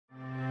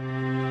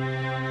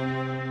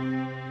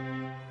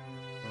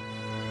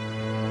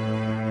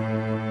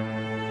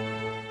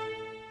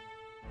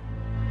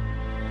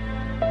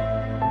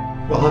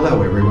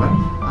Hello everyone,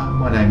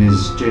 my name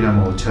is Gino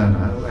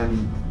Moliterno,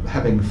 and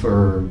having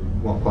for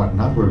quite a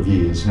number of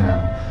years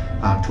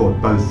now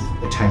taught both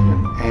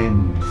Italian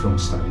and film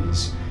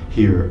studies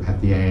here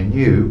at the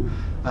ANU,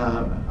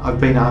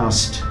 I've been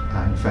asked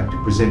in fact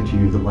to present to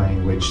you the way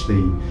in which the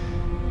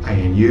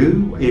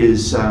ANU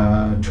is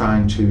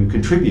trying to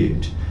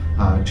contribute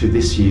to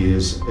this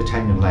year's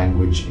Italian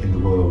Language in the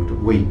World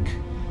Week.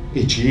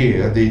 Each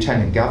year the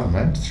Italian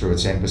government, through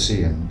its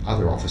embassy and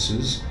other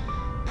offices,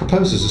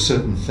 proposes a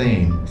certain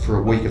theme for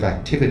a week of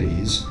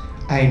activities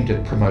aimed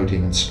at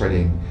promoting and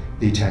spreading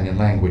the Italian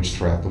language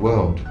throughout the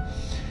world.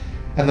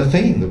 And the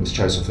theme that was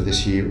chosen for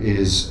this year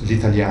is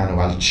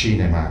L'Italiano al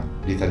cinema,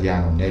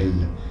 L'Italiano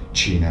nel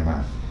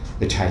cinema,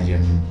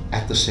 Italian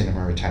at the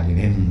cinema, Italian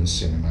in the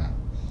cinema.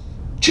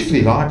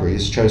 Chifley Library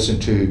has chosen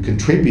to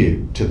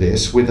contribute to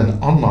this with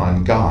an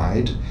online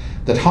guide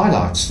that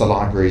highlights the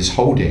library's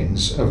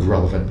holdings of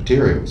relevant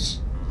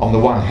materials. On the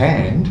one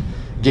hand,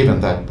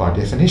 given that by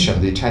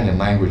definition the Italian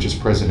language is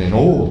present in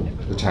all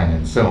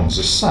Italian films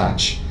as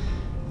such,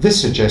 this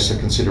suggests a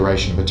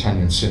consideration of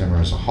Italian cinema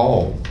as a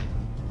whole.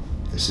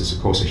 This is of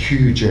course a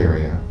huge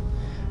area,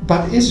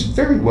 but is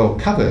very well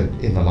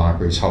covered in the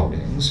library's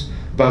holdings,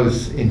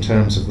 both in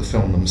terms of the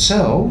film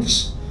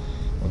themselves.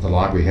 The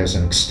library has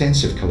an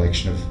extensive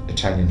collection of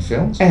Italian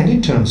films, and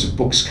in terms of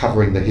books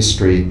covering the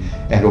history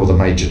and all the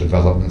major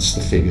developments,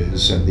 the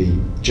figures and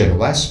the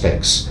general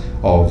aspects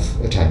of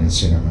Italian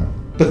cinema.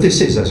 But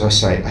this is, as I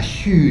say, a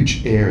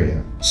huge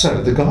area.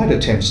 So the guide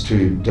attempts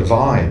to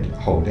divide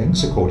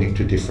holdings according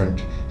to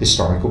different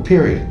historical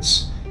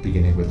periods,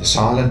 beginning with the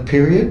silent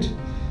period,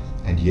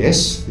 and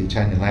yes, the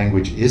Italian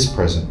language is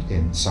present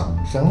in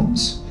some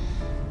films.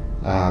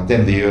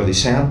 Then the early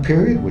sound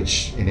period,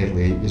 which in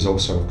Italy is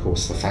also, of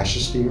course, the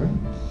fascist era.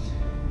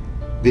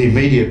 The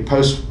immediate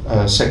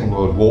post-Second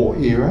World War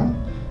era,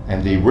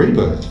 and the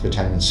rebirth of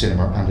Italian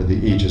cinema under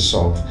the aegis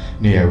of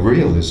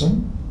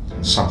neo-realism,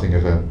 something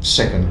of a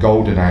second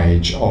golden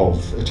age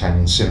of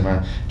Italian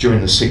cinema during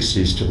the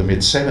 60s to the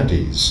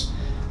mid-70s,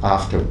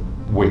 after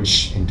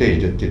which,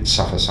 indeed, it did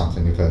suffer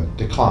something of a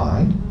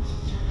decline.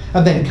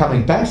 And then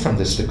coming back from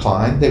this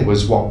decline, there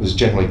was what was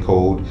generally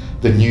called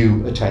the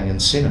new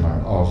Italian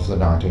cinema of the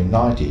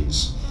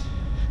 1990s.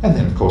 And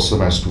then, of course, the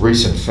most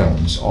recent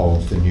films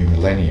of the new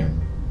millennium.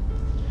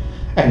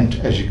 And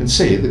as you can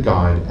see, the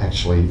guide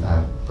actually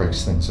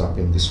breaks things up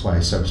in this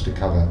way so as to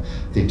cover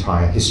the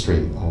entire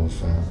history of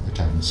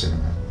Italian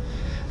cinema.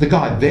 The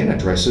guide then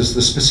addresses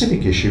the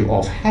specific issue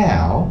of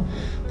how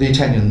the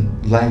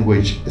Italian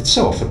language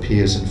itself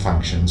appears and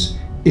functions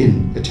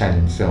in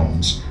Italian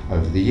films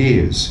over the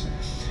years,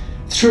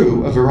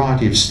 through a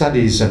variety of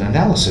studies and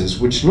analyses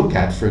which look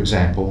at, for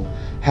example,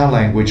 how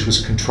language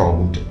was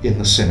controlled in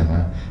the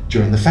cinema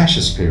during the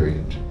fascist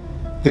period.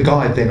 The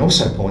guide then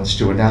also points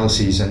to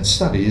analyses and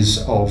studies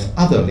of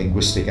other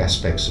linguistic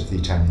aspects of the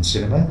Italian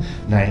cinema,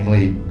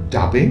 namely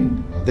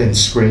dubbing, then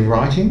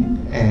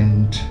screenwriting,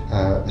 and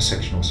a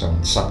section also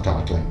on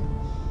subtitling.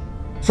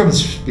 From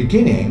its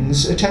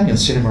beginnings, Italian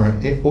cinema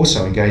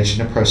also engaged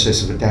in a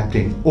process of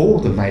adapting all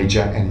the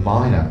major and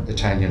minor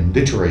Italian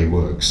literary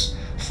works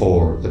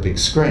for the big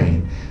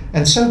screen,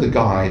 and so the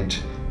guide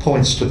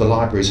points to the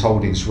library's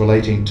holdings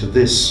relating to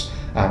this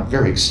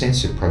very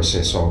extensive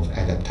process of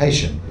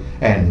adaptation.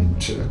 And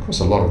of course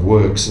a lot of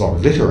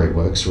literary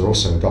works were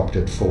also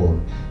adopted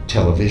for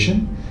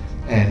television,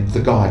 and the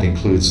guide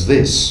includes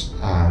this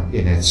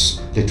in its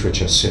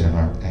literature,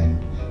 cinema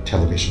and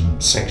television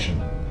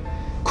section.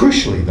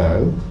 Crucially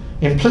though,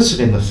 implicit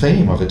in the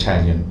theme of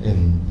Italian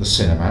in the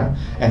cinema,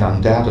 and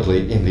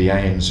undoubtedly in the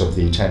aims of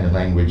the Italian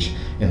language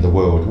in the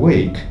World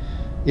Week,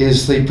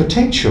 is the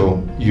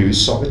potential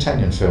use of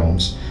Italian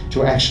films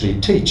to actually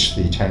teach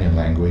the Italian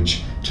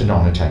language to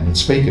non-Italian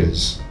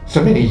speakers.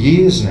 For many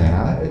years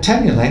now,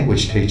 Italian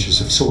language teachers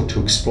have sought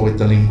to exploit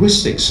the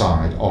linguistic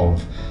side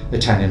of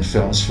Italian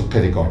films for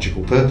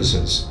pedagogical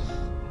purposes.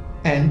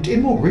 And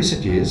in more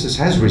recent years, this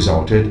has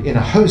resulted in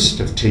a host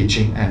of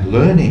teaching and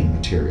learning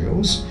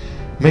materials,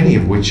 many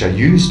of which are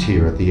used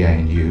here at the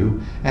ANU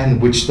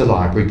and which the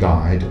library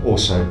guide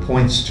also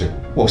points to.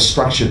 Well,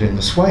 structured in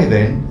this way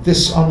then,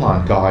 this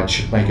online guide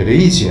should make it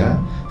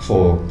easier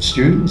for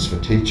students, for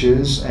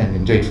teachers, and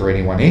indeed for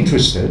anyone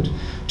interested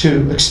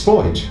to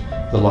exploit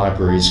the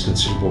library's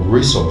considerable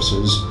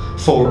resources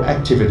for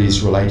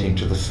activities relating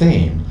to the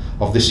theme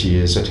of this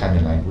year's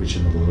Italian Language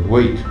in the World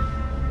Week.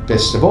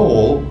 Best of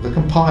all, the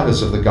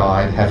compilers of the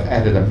guide have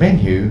added a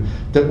menu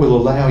that will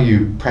allow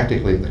you,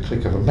 practically at the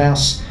click of a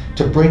mouse,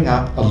 to bring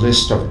up a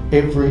list of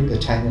every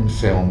Italian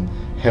film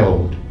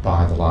held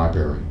by the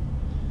library.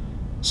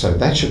 So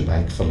that should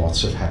make for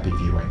lots of happy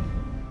viewing.